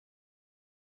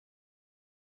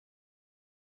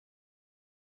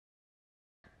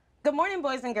Good morning,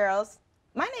 boys and girls.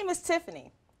 My name is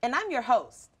Tiffany, and I'm your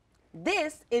host.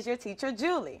 This is your teacher,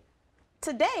 Julie.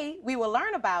 Today, we will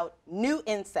learn about new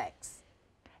insects.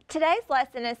 Today's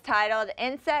lesson is titled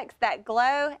Insects That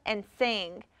Glow and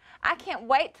Sing. I can't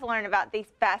wait to learn about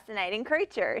these fascinating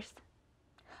creatures.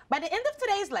 By the end of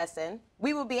today's lesson,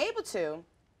 we will be able to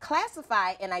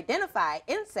classify and identify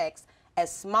insects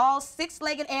as small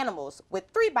six-legged animals with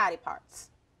 3 body parts.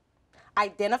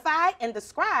 Identify and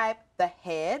describe the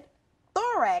head,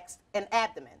 thorax, and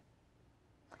abdomen.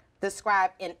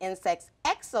 Describe an insect's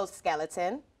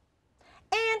exoskeleton,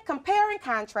 and compare and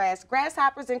contrast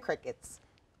grasshoppers and crickets.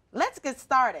 Let's get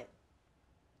started.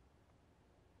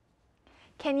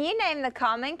 Can you name the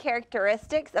common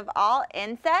characteristics of all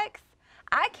insects?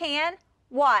 I can.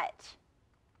 Watch.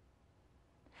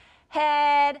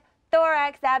 Head,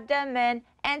 thorax, abdomen,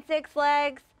 and 6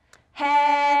 legs.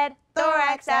 Head,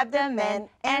 thorax, abdomen,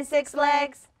 and 6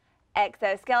 legs.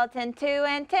 Exoskeleton, 2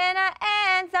 antennae,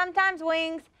 and sometimes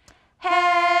wings.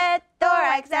 Head,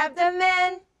 thorax,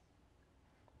 abdomen.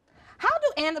 How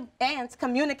do ants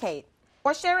communicate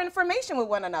or share information with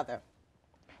one another?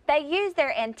 They use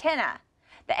their antennae.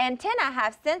 The antennae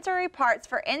have sensory parts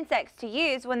for insects to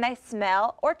use when they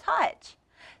smell or touch.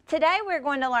 Today we're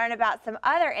going to learn about some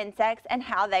other insects and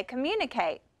how they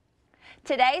communicate.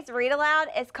 Today's read aloud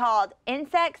is called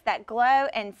Insects That Glow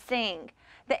and Sing.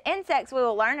 The insects we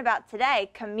will learn about today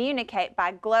communicate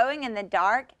by glowing in the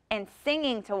dark and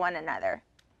singing to one another.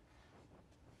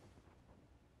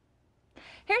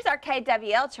 Here's our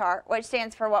KWL chart, which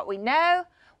stands for what we know,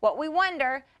 what we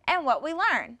wonder, and what we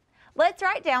learn. Let's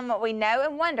write down what we know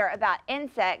and wonder about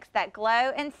insects that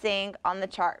glow and sing on the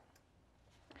chart.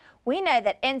 We know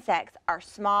that insects are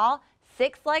small,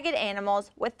 6-legged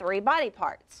animals with 3 body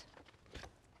parts.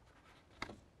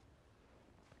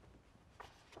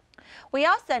 We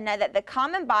also know that the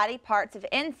common body parts of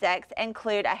insects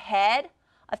include a head,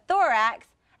 a thorax,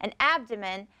 an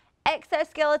abdomen,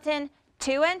 exoskeleton,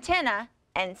 2 antennae,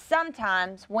 and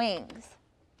sometimes wings.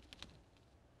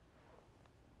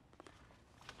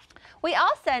 We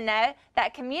also know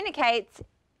that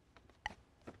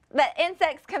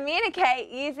insects communicate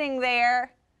using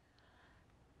their,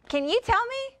 can you tell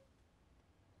me?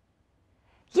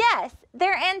 Yes,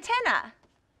 their antenna.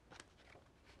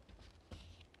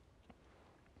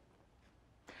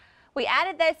 We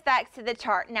added those facts to the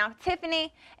chart. Now,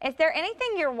 Tiffany, is there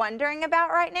anything you're wondering about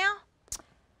right now?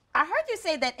 I heard you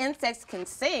say that insects can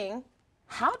sing.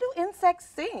 How do insects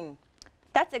sing?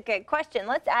 That's a good question.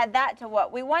 Let's add that to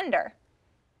what we wonder.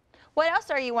 What else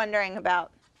are you wondering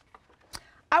about?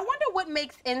 I wonder what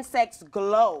makes insects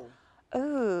glow.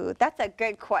 Ooh, that's a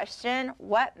good question.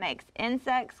 What makes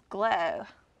insects glow?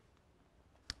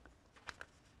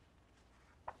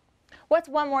 What's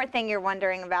one more thing you're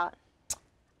wondering about?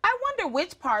 I wonder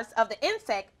which parts of the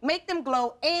insect make them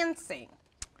glow and sing.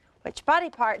 Which body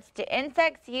parts do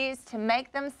insects use to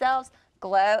make themselves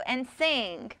glow and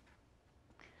sing?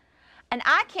 And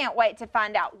I can't wait to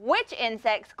find out which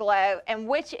insects glow and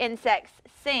which insects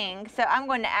sing, so I'm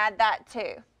going to add that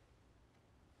too.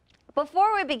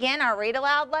 Before we begin our read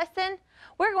aloud lesson,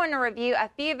 we're going to review a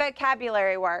few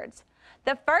vocabulary words.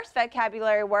 The first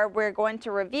vocabulary word we're going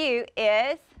to review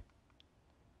is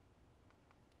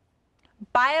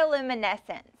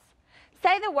bioluminescence.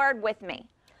 Say the word with me.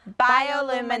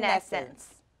 Bioluminescence.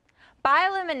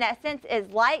 Bioluminescence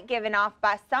is light given off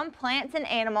by some plants and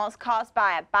animals caused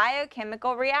by a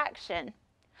biochemical reaction.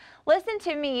 Listen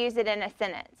to me use it in a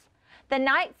sentence. The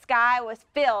night sky was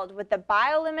filled with the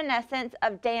bioluminescence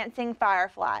of dancing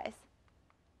fireflies.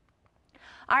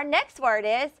 Our next word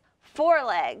is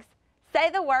forelegs. Say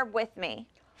the word with me.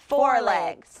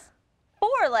 Forelegs.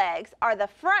 Forelegs are the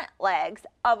front legs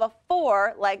of a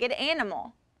 4-legged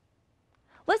animal.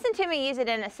 Listen to me use it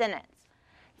in a sentence.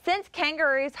 Since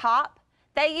kangaroos hop,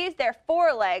 they use their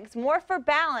forelegs more for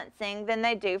balancing than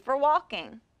they do for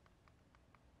walking.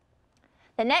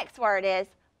 The next word is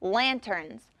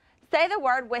lanterns. Say the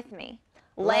word with me.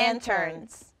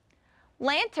 Lanterns.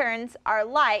 Lanterns are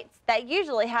lights that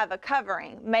usually have a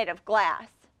covering made of glass.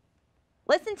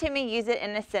 Listen to me use it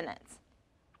in a sentence.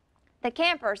 The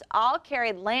campers all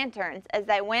carried lanterns as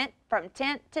they went from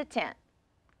tent to tent.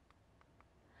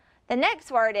 The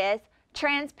next word is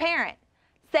transparent.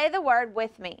 Say the word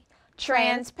with me.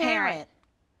 Transparent.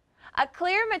 A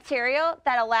clear material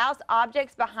that allows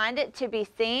objects behind it to be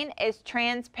seen is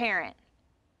transparent.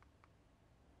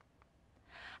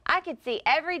 I could see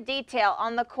every detail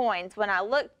on the coins when I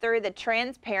looked through the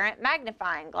transparent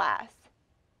magnifying glass.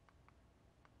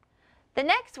 The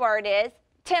next word is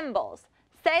tymbals.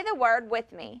 Say the word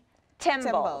with me.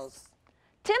 Tymbals.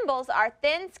 Tymbals are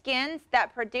thin skins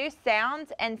that produce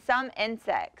sounds in some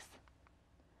insects.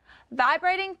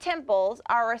 Vibrating tymbals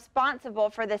are responsible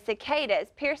for the cicadas'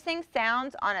 piercing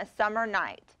sounds on a summer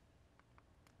night.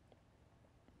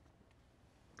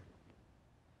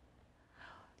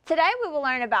 Today we will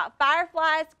learn about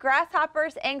fireflies,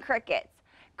 grasshoppers, and crickets.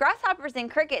 Grasshoppers and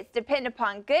crickets depend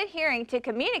upon good hearing to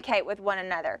communicate with one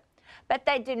another, but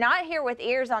they do not hear with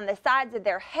ears on the sides of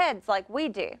their heads like we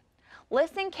do.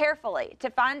 Listen carefully to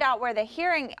find out where the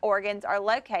hearing organs are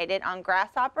located on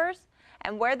grasshoppers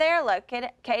and where they are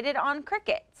located on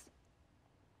crickets.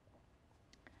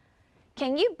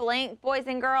 Can you blink, boys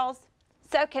and girls?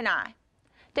 So can I.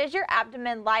 Does your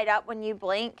abdomen light up when you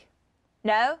blink?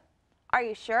 No? Are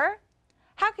you sure?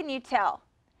 How can you tell?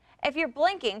 If you're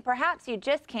blinking, perhaps you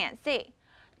just can't see.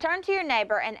 Turn to your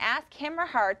neighbor and ask him or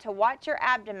her to watch your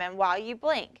abdomen while you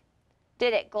blink.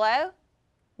 Did it glow?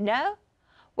 No?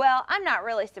 Well, I'm not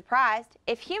really surprised.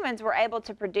 If humans were able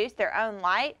to produce their own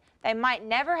light, they might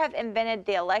never have invented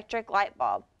the electric light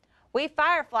bulb. We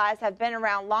fireflies have been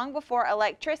around long before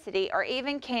electricity or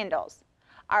even candles.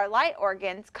 Our light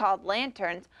organs, called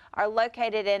lanterns, are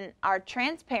located in our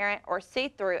transparent or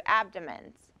see-through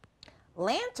abdomens.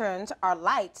 Lanterns are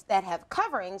lights that have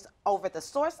coverings over the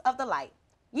source of the light,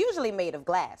 usually made of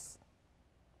glass.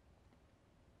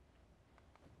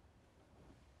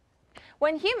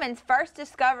 When humans first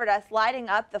discovered us lighting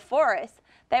up the forest,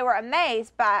 they were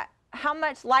amazed by how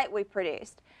much light we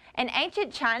produced. In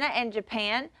ancient China and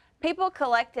Japan, people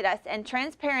collected us in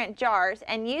transparent jars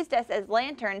and used us as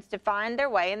lanterns to find their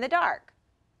way in the dark.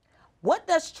 What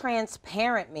does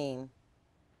transparent mean?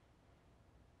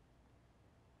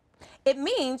 It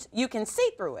means you can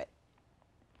see through it.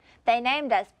 They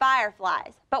named us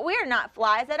fireflies, but we are not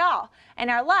flies at all, and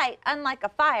our light, unlike a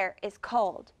fire, is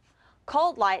cold.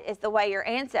 Cold light is the way your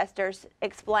ancestors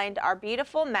explained our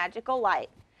beautiful, magical light.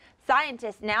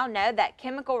 Scientists now know that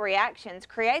chemical reactions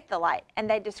create the light, and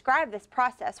they describe this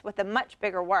process with a much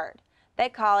bigger word. They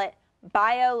call it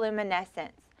bioluminescence.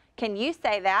 Can you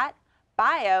say that?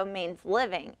 Bio means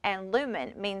living, and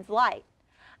lumen means light.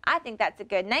 I think that's a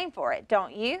good name for it,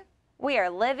 don't you? We are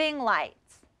living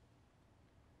lights.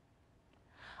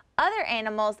 Other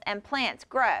animals and plants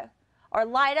grow or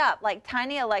light up like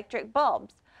tiny electric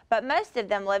bulbs, but most of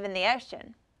them live in the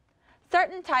ocean.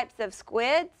 Certain types of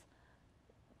squids,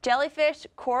 jellyfish,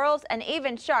 corals, and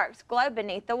even sharks glow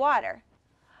beneath the water.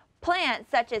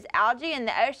 Plants such as algae in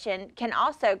the ocean can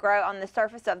also grow on the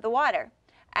surface of the water.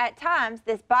 At times,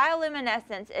 this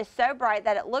bioluminescence is so bright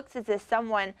that it looks as if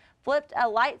someone flipped a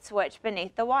light switch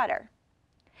beneath the water.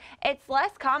 It's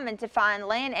less common to find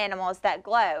land animals that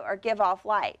glow or give off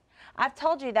light. I've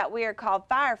told you that we are called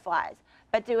fireflies,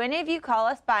 but do any of you call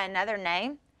us by another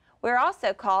name? We're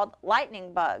also called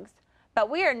lightning bugs, but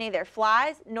we are neither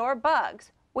flies nor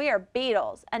bugs. We are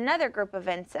beetles, another group of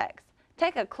insects.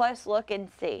 Take a close look and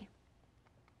see.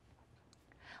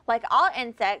 Like all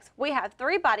insects, we have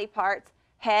 3 body parts: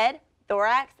 head,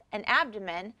 thorax, and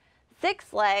abdomen,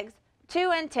 6 legs,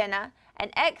 2 antennae, an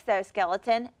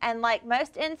exoskeleton, and like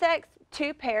most insects,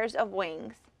 2 pairs of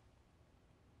wings.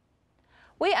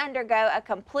 We undergo a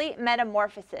complete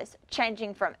metamorphosis,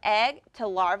 changing from egg to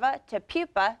larva to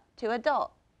pupa to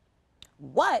adult.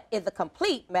 What is a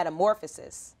complete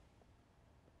metamorphosis?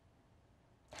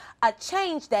 A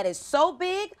change that is so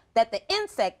big that the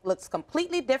insect looks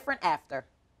completely different after.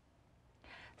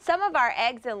 Some of our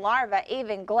eggs and larvae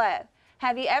even glow.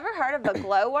 Have you ever heard of a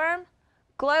glowworm?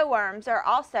 Glowworms are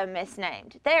also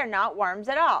misnamed. They are not worms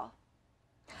at all.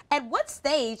 At what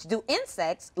stage do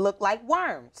insects look like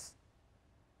worms?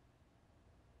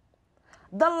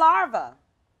 The larva.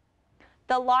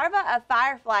 The larvae of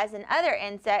fireflies and other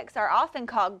insects are often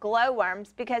called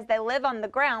glowworms because they live on the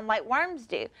ground like worms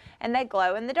do, and they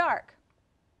glow in the dark.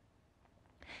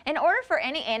 In order for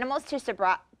any animals to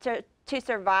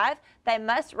survive, they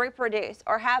must reproduce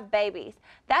or have babies.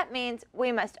 That means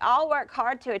we must all work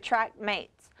hard to attract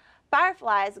mates.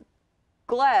 Fireflies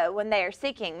glow when they are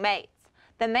seeking mates.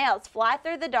 The males fly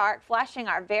through the dark, flashing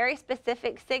our very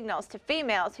specific signals to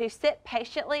females who sit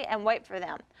patiently and wait for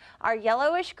them. Our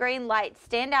yellowish-green lights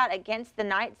stand out against the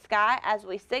night sky as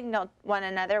we signal one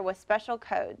another with special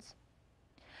codes.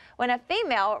 When a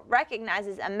female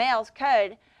recognizes a male's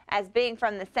code as being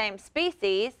from the same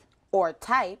species or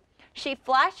type, she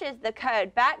flashes the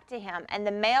code back to him and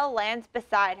the male lands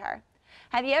beside her.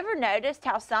 Have you ever noticed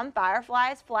how some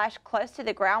fireflies flash close to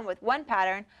the ground with one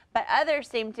pattern, but others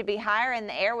seem to be higher in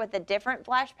the air with a different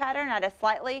flash pattern at a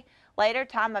slightly later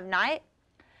time of night?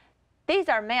 These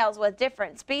are males with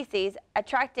different species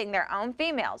attracting their own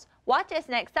females. Watch us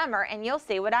next summer and you'll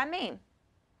see what I mean.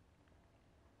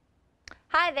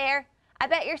 Hi there. I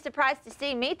bet you're surprised to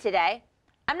see me today.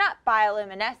 I'm not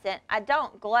bioluminescent, I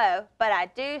don't glow, but I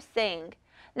do sing.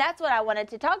 That's what I wanted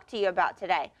to talk to you about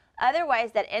today, other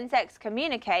ways that insects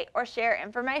communicate or share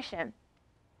information.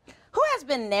 Who has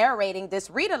been narrating this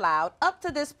read aloud up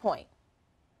to this point?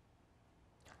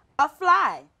 A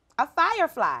fly, a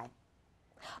firefly.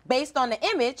 Based on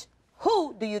the image,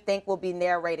 who do you think will be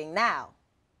narrating now?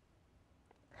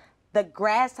 The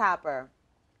grasshopper.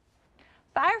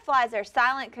 Fireflies are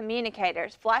silent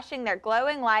communicators, flashing their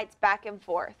glowing lights back and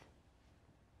forth.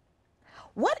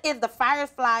 What is the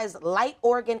firefly's light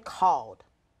organ called?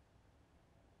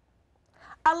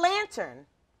 A lantern.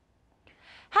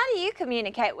 How do you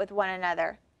communicate with one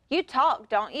another? You talk,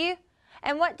 don't you?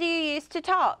 And what do you use to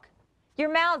talk? Your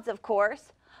mouths, of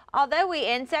course. Although we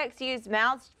insects use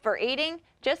mouths for eating,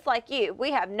 just like you,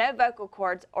 we have no vocal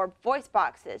cords or voice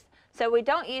boxes, so we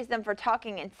don't use them for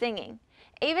talking and singing.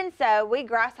 Even so, we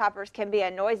grasshoppers can be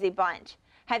a noisy bunch.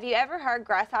 Have you ever heard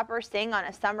grasshoppers sing on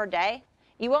a summer day?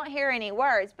 You won't hear any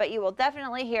words, but you will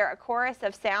definitely hear a chorus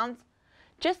of sounds.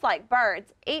 Just like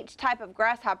birds, each type of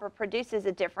grasshopper produces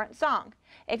a different song.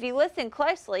 If you listen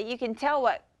closely, you can tell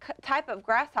what type of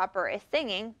grasshopper is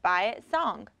singing by its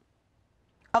song.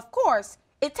 Of course,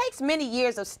 it takes many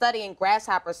years of studying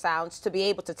grasshopper sounds to be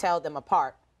able to tell them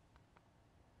apart.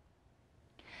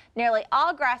 Nearly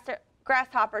all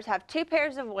grasshoppers have two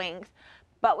pairs of wings,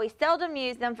 but we seldom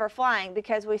use them for flying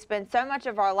because we spend so much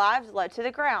of our lives low to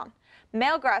the ground.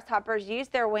 Male grasshoppers use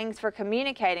their wings for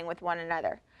communicating with one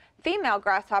another. Female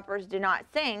grasshoppers do not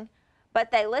sing, but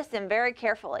they listen very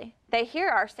carefully. They hear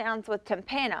our sounds with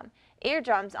tympanum,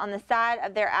 eardrums on the side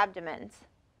of their abdomens.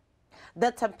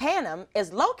 The tympanum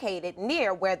is located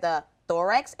near where the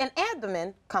thorax and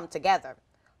abdomen come together,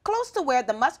 close to where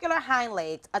the muscular hind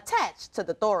legs attach to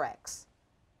the thorax.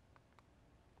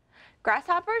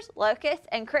 Grasshoppers, locusts,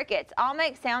 and crickets all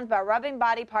make sounds by rubbing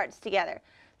body parts together,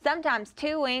 sometimes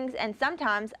two wings and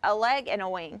sometimes a leg and a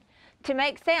wing. To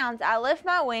make sounds, I lift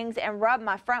my wings and rub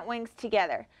my front wings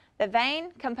together. The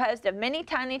vein, composed of many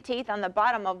tiny teeth on the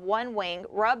bottom of one wing,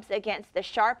 rubs against the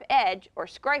sharp edge or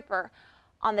scraper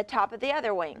on the top of the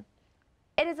other wing.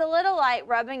 It is a little like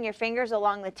rubbing your fingers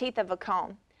along the teeth of a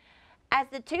comb. As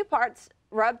the two parts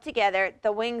rub together,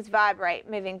 the wings vibrate,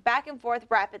 moving back and forth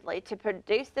rapidly to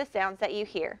produce the sounds that you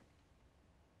hear.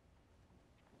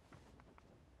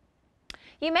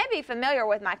 You may be familiar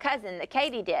with my cousin, the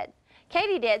katydid.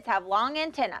 Katydids have long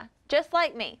antennae, just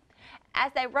like me.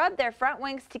 As they rub their front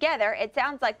wings together, it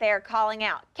sounds like they are calling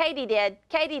out, "Katydid,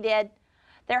 katydid."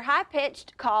 Their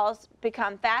high-pitched calls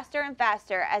become faster and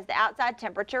faster as the outside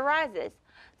temperature rises.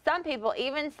 Some people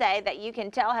even say that you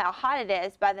can tell how hot it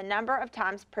is by the number of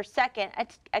times per second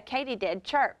a katydid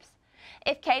chirps.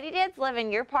 If katydids live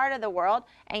in your part of the world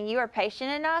and you are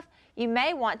patient enough, you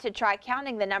may want to try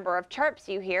counting the number of chirps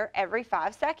you hear every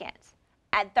 5 seconds.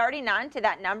 Add 39 to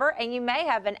that number and you may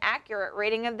have an accurate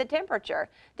reading of the temperature,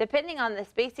 depending on the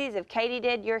species of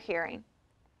katydid you're hearing.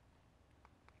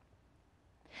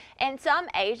 In some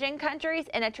Asian countries,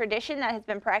 in a tradition that has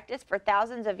been practiced for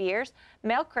thousands of years,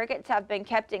 male crickets have been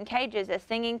kept in cages as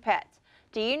singing pets.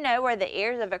 Do you know where the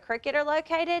ears of a cricket are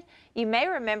located? You may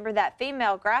remember that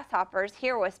female grasshoppers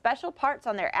hear with special parts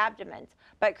on their abdomens,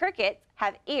 but crickets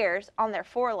have ears on their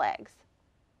forelegs.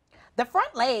 The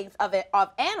front legs of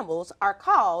animals are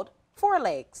called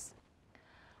forelegs.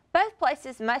 Both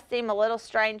places must seem a little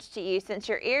strange to you since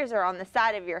your ears are on the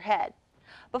side of your head.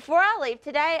 Before I leave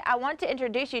today, I want to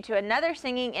introduce you to another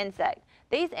singing insect.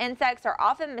 These insects are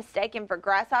often mistaken for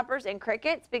grasshoppers and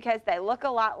crickets because they look a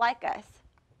lot like us.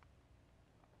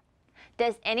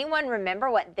 Does anyone remember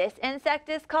what this insect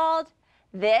is called?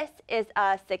 This is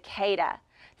a cicada.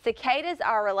 Cicadas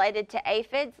are related to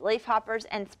aphids, leafhoppers,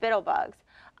 and spittlebugs.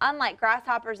 Unlike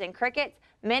grasshoppers and crickets,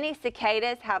 many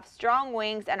cicadas have strong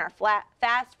wings and are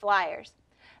fast flyers.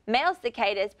 Male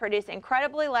cicadas produce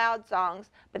incredibly loud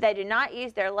songs, but they do not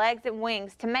use their legs and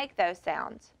wings to make those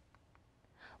sounds.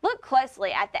 Look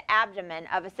closely at the abdomen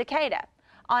of a cicada.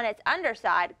 On its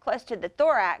underside, close to the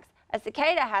thorax, a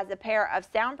cicada has a pair of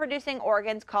sound-producing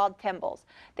organs called tymbals.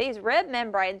 These rib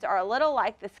membranes are a little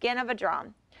like the skin of a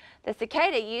drum. The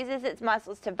cicada uses its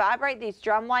muscles to vibrate these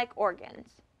drum-like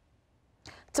organs.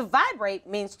 To vibrate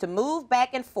means to move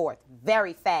back and forth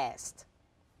very fast.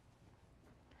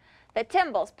 The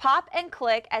tymbals pop and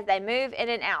click as they move in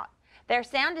and out. Their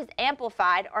sound is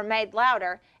amplified or made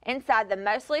louder inside the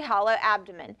mostly hollow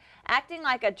abdomen, acting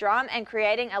like a drum and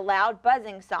creating a loud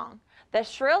buzzing song. The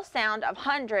shrill sound of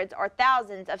hundreds or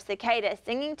thousands of cicadas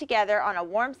singing together on a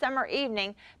warm summer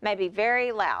evening may be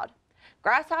very loud.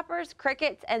 Grasshoppers,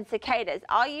 crickets, and cicadas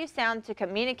all use sound to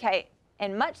communicate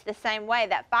in much the same way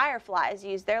that fireflies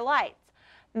use their lights.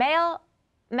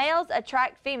 Males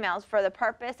attract females for the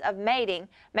purpose of mating,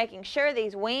 making sure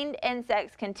these winged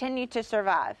insects continue to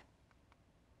survive.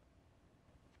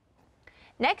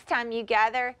 Next time you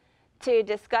gather to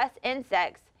discuss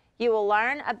insects, you will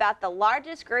learn about the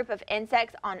largest group of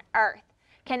insects on Earth.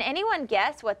 Can anyone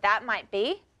guess what that might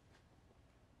be?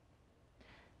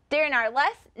 During our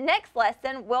next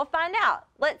lesson, we'll find out.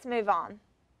 Let's move on.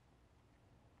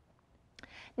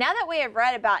 Now that we have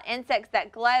read about insects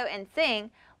that glow and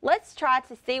sing, let's try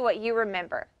to see what you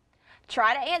remember.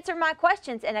 Try to answer my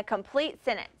questions in a complete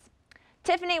sentence.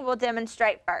 Tiffany will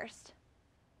demonstrate first.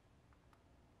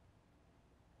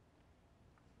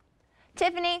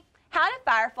 Tiffany, how do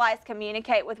fireflies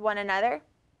communicate with one another?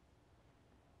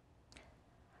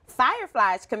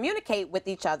 Fireflies communicate with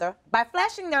each other by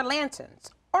flashing their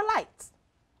lanterns or lights.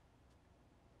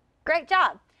 Great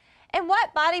job. In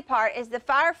what body part is the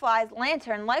firefly's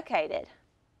lantern located?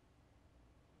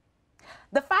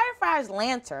 The firefly's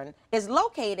lantern is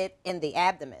located in the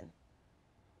abdomen.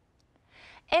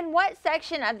 In what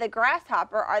section of the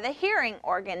grasshopper are the hearing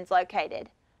organs located?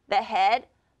 The head,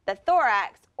 the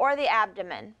thorax, or the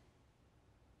abdomen?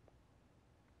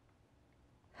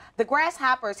 The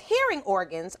grasshopper's hearing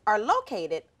organs are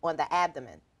located on the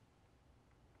abdomen.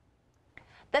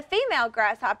 The female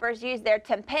grasshoppers use their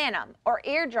tympanum, or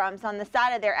eardrums on the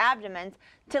side of their abdomens,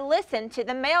 to listen to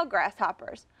the male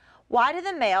grasshoppers. Why do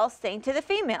the males sing to the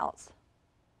females?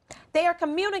 They are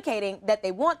communicating that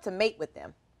they want to mate with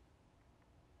them.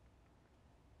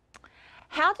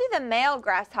 How do the male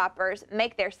grasshoppers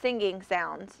make their singing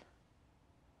sounds?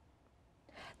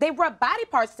 They rub body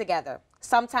parts together,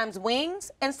 sometimes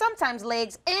wings and sometimes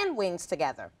legs and wings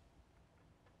together.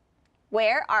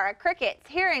 Where are a cricket's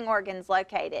hearing organs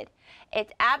located?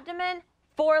 Its abdomen,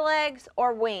 forelegs,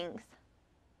 or wings?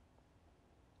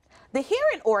 The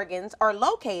hearing organs are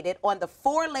located on the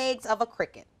forelegs of a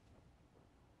cricket.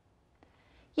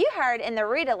 You heard in the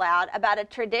read aloud about a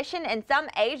tradition in some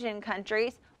Asian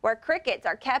countries where crickets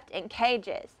are kept in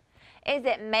cages. Is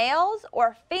it males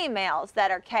or females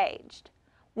that are caged?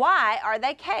 Why are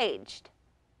they caged?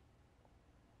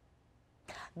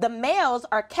 The males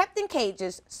are kept in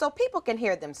cages so people can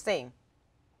hear them sing.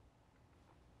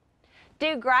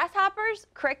 Do grasshoppers,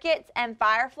 crickets, and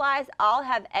fireflies all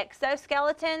have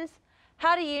exoskeletons?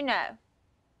 How do you know?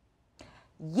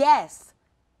 Yes,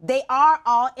 they are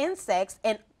all insects,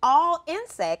 and all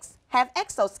insects have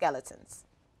exoskeletons.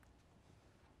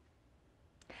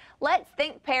 Let's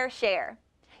think, pair, share.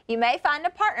 You may find a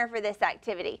partner for this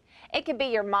activity. It could be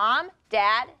your mom,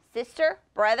 dad, sister,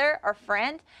 brother, or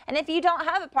friend. And if you don't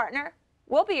have a partner,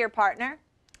 we'll be your partner.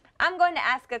 I'm going to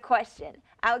ask a question.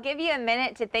 I'll give you a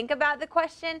minute to think about the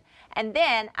question, and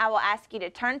then I will ask you to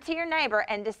turn to your neighbor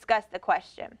and discuss the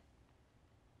question.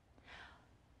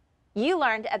 You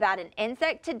learned about an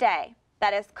insect today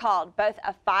that is called both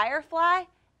a firefly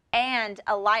and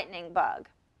a lightning bug.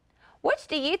 Which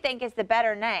do you think is the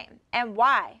better name, and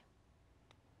why?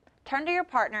 Turn to your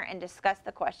partner and discuss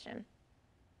the question.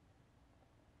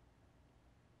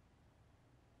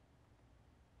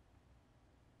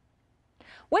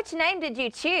 Which name did you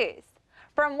choose?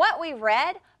 From what we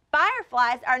read,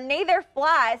 fireflies are neither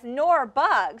flies nor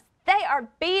bugs. They are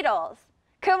beetles.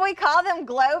 Could we call them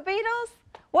glow beetles?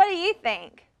 What do you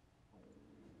think?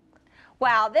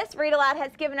 Wow, this read aloud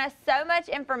has given us so much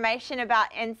information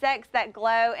about insects that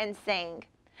glow and sing.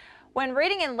 When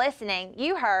reading and listening,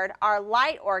 you heard our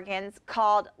light organs,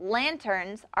 called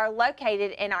lanterns, are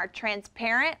located in our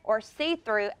transparent or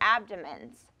see-through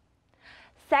abdomens.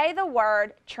 Say the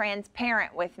word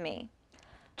transparent with me.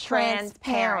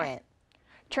 Transparent.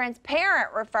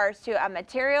 Transparent refers to a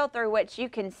material through which you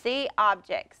can see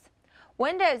objects.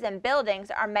 Windows in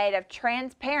buildings are made of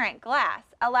transparent glass,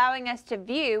 allowing us to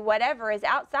view whatever is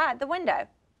outside the window.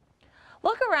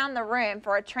 Look around the room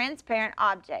for a transparent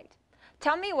object.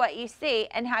 Tell me what you see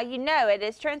and how you know it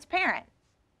is transparent.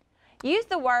 Use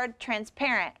the word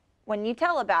transparent when you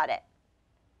tell about it.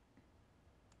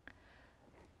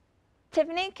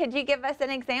 Tiffany, could you give us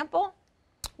an example?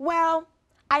 Well,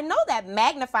 I know that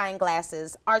magnifying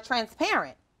glasses are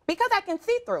transparent because I can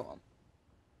see through them.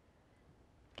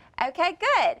 Okay,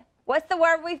 good. What's the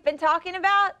word we've been talking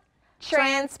about?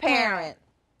 Transparent.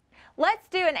 Let's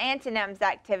do an antonyms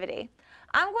activity.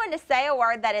 I'm going to say a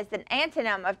word that is an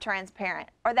antonym of transparent,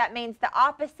 or that means the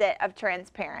opposite of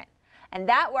transparent. And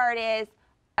that word is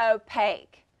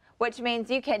opaque, which means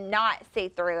you cannot see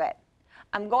through it.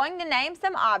 I'm going to name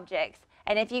some objects,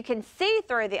 and if you can see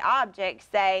through the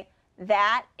object, say,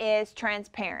 that is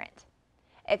transparent.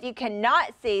 If you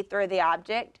cannot see through the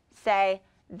object, say,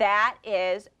 that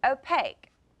is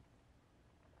opaque.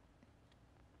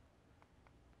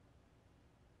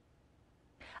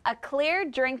 A clear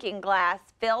drinking glass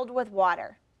filled with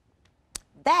water.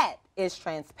 That is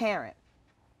transparent.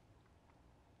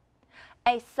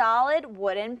 A solid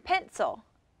wooden pencil.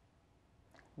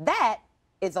 That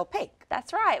is opaque.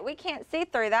 That's right, we can't see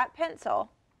through that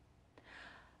pencil.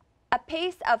 A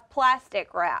piece of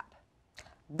plastic wrap.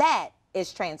 That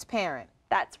is transparent.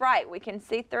 That's right, we can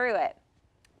see through it.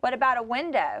 What about a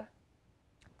window?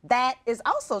 That is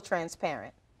also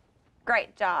transparent.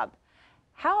 Great job.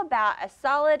 How about a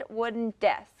solid wooden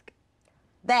desk?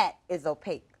 That is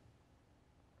opaque.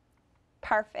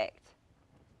 Perfect.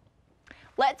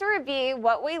 Let's review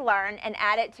what we learned and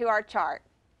add it to our chart.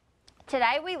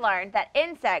 Today we learned that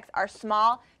insects are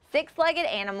small, six-legged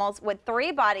animals with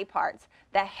three body parts: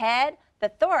 the head, the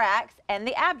thorax, and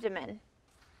the abdomen.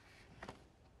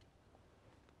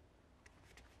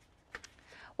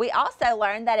 We also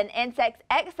learned that an insect's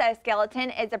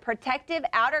exoskeleton is a protective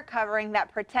outer covering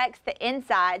that protects the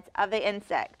insides of the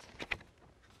insect.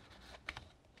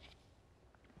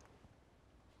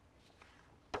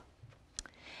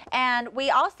 And we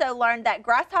also learned that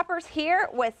grasshoppers hear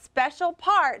with special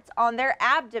parts on their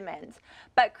abdomens,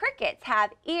 but crickets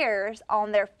have ears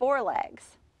on their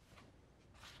forelegs.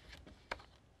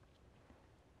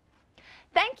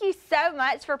 Thank you so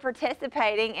much for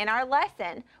participating in our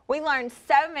lesson. We learned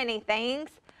so many things.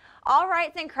 All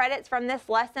rights and credits from this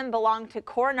lesson belong to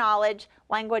Core Knowledge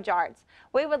Language Arts.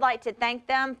 We would like to thank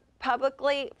them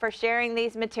publicly for sharing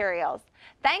these materials.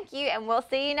 Thank you, and we'll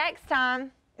see you next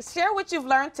time. Share what you've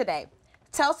learned today.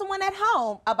 Tell someone at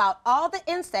home about all the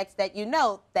insects that you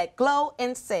know that glow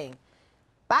and sing.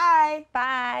 Bye.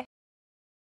 Bye.